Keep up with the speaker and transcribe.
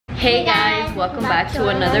Hey guys, welcome back to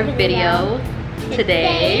another video.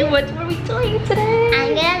 Today, what were we doing today?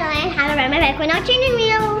 I'm gonna learn how to ride my bike without training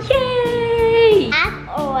wheels. Yay! As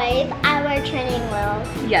always, I wear training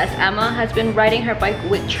wheels. Yes, Emma has been riding her bike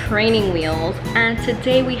with training wheels, and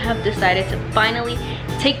today we have decided to finally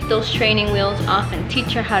take those training wheels off and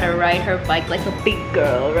teach her how to ride her bike like a big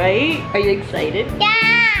girl, right? Are you excited?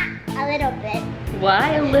 Yeah, a little bit.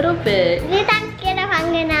 Why a little bit? Because I'm scared if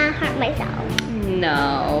I'm gonna hurt myself.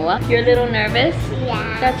 No. You're a little nervous?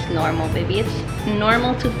 Yeah. That's normal, baby. It's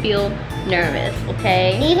normal to feel nervous,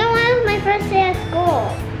 okay? Even when it was my first day at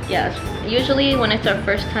school. Yes. Usually when it's our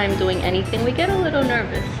first time doing anything, we get a little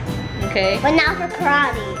nervous, okay? But not for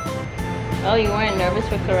karate. Oh, you weren't nervous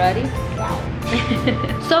for karate?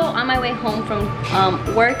 No. So on my way home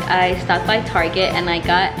from work, I stopped by Target and I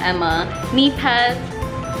got Emma knee pads,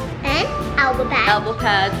 And elbow pads. elbow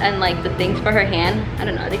pads, and like the things for her hand. I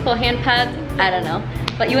don't know, are they called hand pads? I don't know.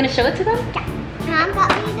 But you want to show it to them? Yeah. Mom got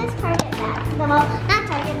me this Target bag. No, not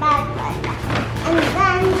Target bag, but and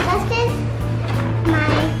then that's just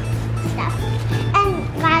my stuff.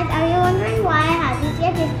 And guys, are you wondering why I have these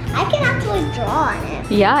here? Because I can actually draw on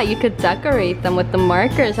it. Yeah, you could decorate them with the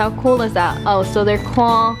markers. How cool is that? Oh, so they're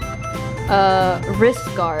called wrist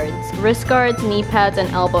guards. Wrist guards, knee pads,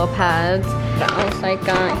 and elbow pads. What else I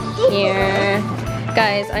got here?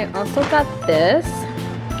 Guys, I also got this.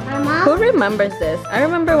 Mama? Who remembers this? I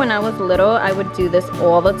remember when I was little, I would do this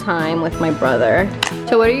all the time with my brother.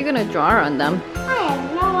 So what are you gonna draw on them? I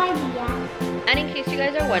have no idea. And in case you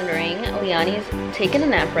guys are wondering, Liani's taking a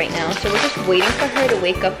nap right now, so we're just waiting for her to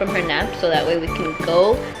wake up from her nap so that way we can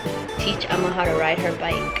go teach Emma how to ride her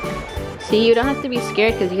bike. See, you don't have to be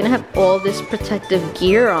scared because you're gonna have all this protective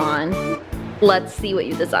gear on. Let's see what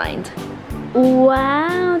you designed.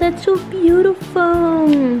 Wow, that's so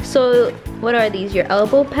beautiful. So what are these? Your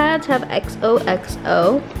elbow pads have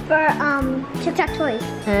XOXO. For Tic Tac toys.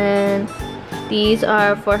 And these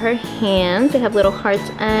are for her hands. They have little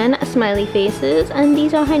hearts and smiley faces. And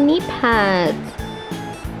these are her knee pads.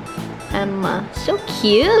 Emma, so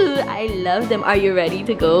cute. I love them. Are you ready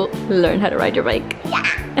to go learn how to ride your bike? Yeah.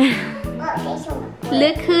 Okay, so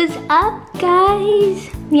Look who's up, guys.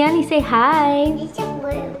 Liani, say hi. it's a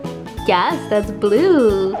blue. Yes, that's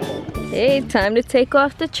Blue. Hey, time to take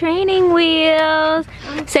off the training wheels.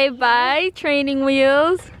 Say bye, training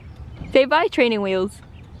wheels. Say bye, training wheels.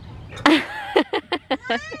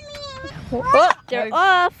 Oh, they're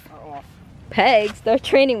off. Pegs, they're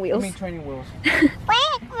training wheels. I mean training wheels.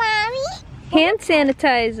 Wait, Mommy. Hand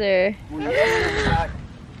sanitizer.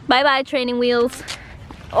 Bye-bye, training wheels.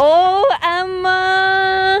 Oh,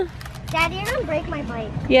 Emma. Daddy, you're gonna break my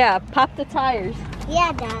bike. Yeah, pop the tires.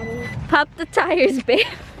 Yeah, Daddy. Pop the tires, babe.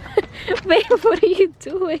 Babe, what are you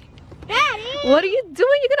doing? Daddy! What are you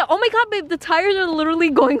doing? You're gonna, oh my god, babe, the tires are literally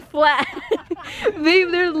going flat.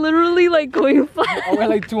 Babe, they're literally like going flat. I weigh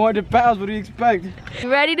like 200 pounds, what do you expect?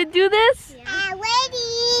 You ready to do this? I'm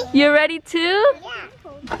ready. You ready too?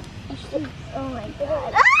 Yeah. Oh my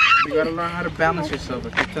god. You gotta learn how to balance yourself, I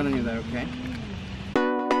keep telling you that, okay?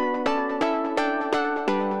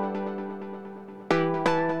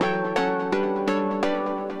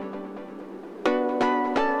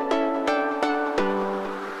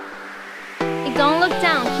 Don't look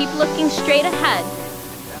down, keep looking straight ahead.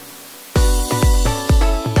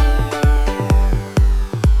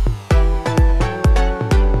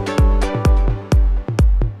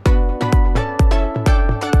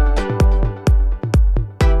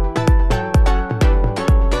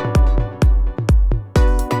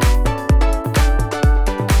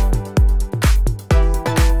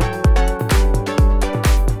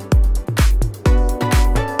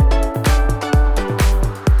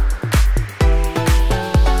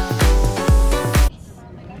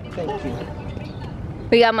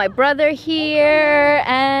 We got my brother here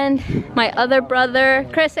and my other brother.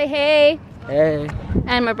 Chris, say hey. Hey.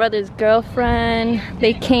 And my brother's girlfriend.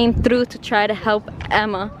 They came through to try to help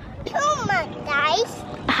Emma. Oh my guys.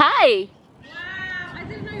 Hi.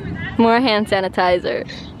 More hand sanitizer.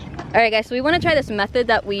 Alright guys, so we want to try this method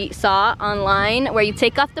that we saw online where you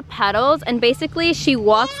take off the pedals and basically she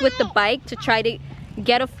walks with the bike to try to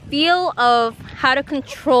get a feel of how to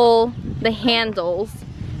control the handles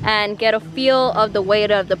and get a feel of the weight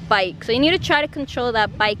of the bike. So you need to try to control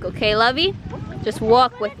that bike, okay, Lovey? Just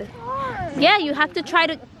walk with it. Yeah, you have to try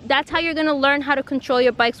to, that's how you're gonna learn how to control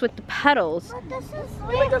your bikes with the pedals. But this is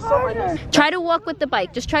way harder. Try to walk with the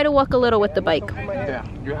bike. Just try to walk a little with the bike. Yeah,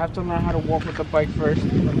 you have to learn how to walk with the bike first.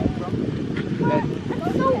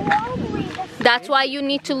 That's why you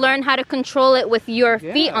need to learn how to control it with your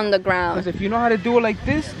feet on the ground. Because if you know how to do it like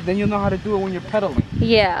this, then you'll know how to do it when you're pedaling.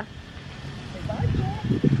 Yeah.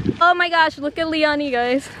 Oh my gosh, look at Leonie,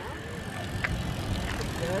 guys.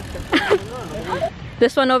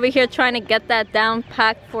 This one over here trying to get that down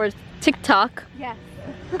packed for TikTok. Yeah.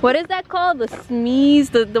 What is that called? The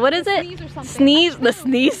sneeze? The what is it? Sneeze or something. Sneeze? The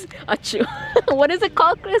sneeze? Achoo. What is it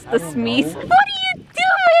called, Chris? The sneeze? What are you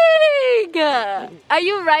doing? Are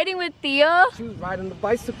you riding with Theo? She was riding the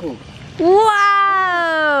bicycle.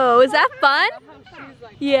 Wow! Is that fun?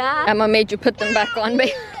 Yeah. Emma made you put them back on,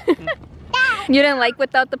 babe. You didn't like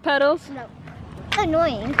without the pedals? No.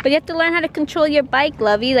 Annoying. But you have to learn how to control your bike,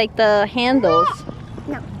 Lovey, like the handles.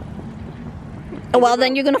 No. Well,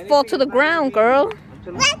 then you're gonna fall to the ground, girl.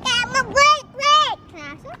 Look at my brake. Can I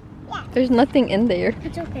have some? Yeah. There's nothing in there.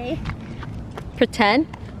 It's okay. Pretend.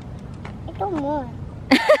 I don't want.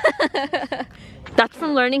 That's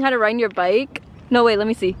from learning how to ride your bike? No, wait, let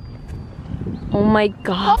me see. Oh my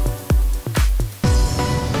god.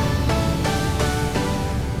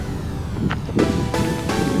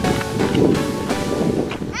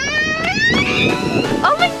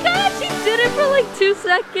 Oh my god, she did it for like 2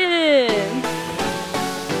 seconds.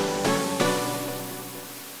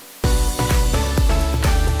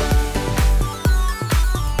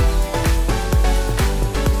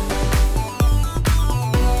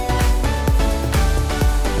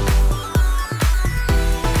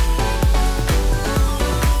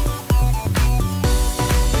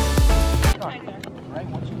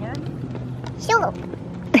 Soap.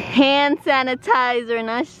 Hand sanitizer,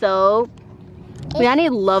 not soap. Leonie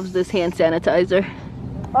loves this hand sanitizer.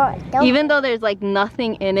 Or Even though there's like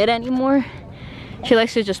nothing in it anymore, she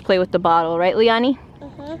likes to just play with the bottle, right, Leonie?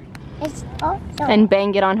 It's also. And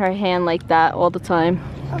bang it on her hand like that all the time.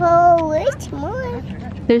 Oh, it's more.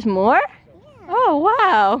 There's more? Oh,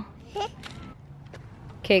 wow.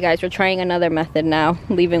 Okay, guys, we're trying another method now.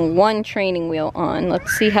 Leaving one training wheel on.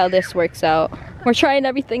 Let's see how this works out. We're trying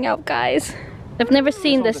everything out, guys. I've never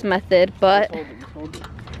seen this method, but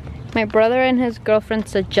my brother and his girlfriend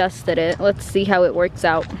suggested it. Let's see how it works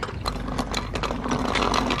out.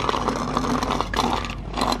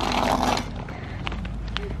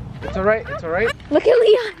 It's alright, it's alright. Look at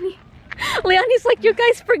Leonie. Leonie's like, you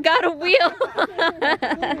guys forgot a wheel.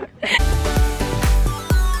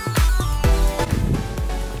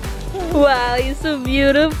 Wow, you're so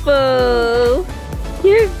beautiful.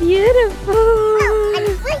 You're beautiful. Oh, I'm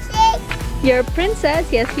a princess. You're a princess,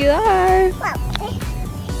 yes you are. Well,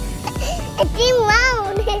 it came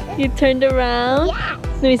round. You turned around? Yeah.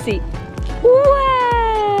 Let me see.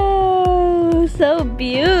 Wow, so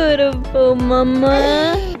beautiful,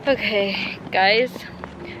 mama. Okay, guys.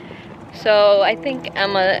 So I think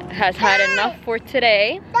Emma has had enough for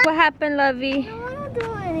today. What happened, Lovey? I don't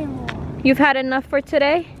do it anymore. You've had enough for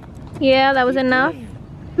today? Yeah, that was enough?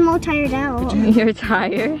 I'm all tired out. You're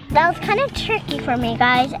tired? That was kind of tricky for me,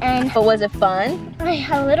 guys, and But was it fun?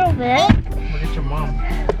 a little bit. Look at your mom.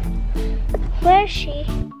 Where is she?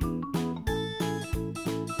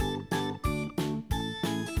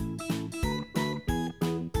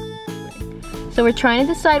 So we're trying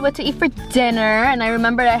to decide what to eat for dinner, and I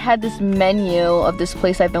remembered I had this menu of this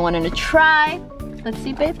place I've been wanting to try. Let's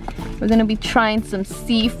see, babe. We're gonna be trying some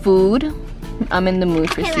seafood. I'm in the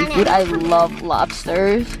mood for seafood. I love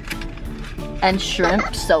lobsters and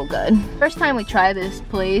shrimp, so good. First time we try this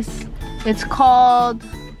place, it's called,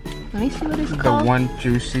 let me see what it's called. The One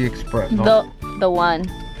Juicy Express. The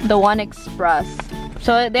One Express.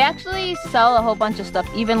 So they actually sell a whole bunch of stuff,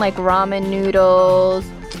 even like ramen noodles,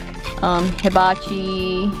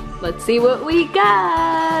 hibachi. Let's see what we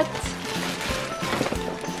got.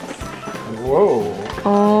 Whoa.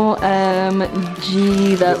 OMG,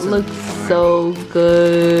 that looks so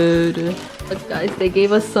good. Look, guys, they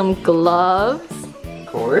gave us some gloves. Of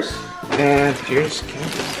course. And here's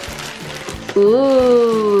cake.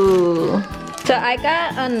 Ooh. So I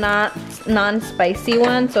got a non-spicy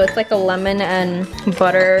one, so it's like a lemon and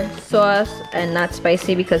butter sauce and not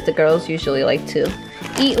spicy because the girls usually like to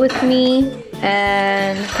eat with me.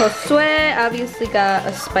 And Josue obviously got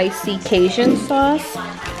a spicy Cajun sauce.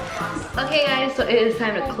 Okay guys, so it is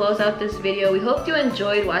time to close out this video. We hope you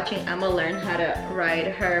enjoyed watching Emma learn how to ride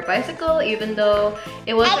her bicycle, even though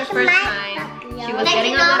it was her first time. She was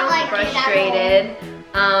getting a little frustrated.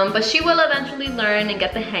 But she will eventually learn and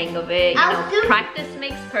get the hang of it. You know, practice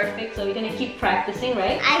makes perfect, so we're gonna keep practicing,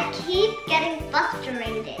 right? I keep getting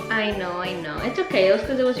frustrated. I know. It's okay, it was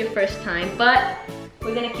because it was your first time, but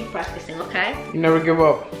we're gonna keep practicing, okay? You never give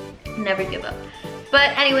up. Never give up.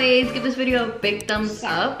 But anyways, give this video a big thumbs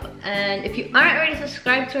up. And if you aren't already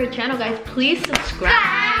subscribed to our channel, guys, please subscribe.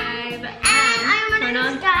 And turn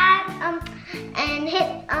on. and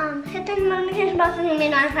hit the notification bell so you may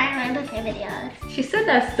notify when I post new videos. She said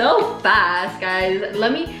that so fast, guys.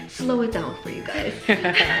 Let me slow it down for you guys.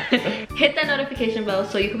 Hit that notification bell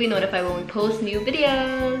so you can be notified when we post new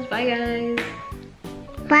videos. Bye, guys.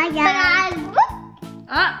 Bye, guys.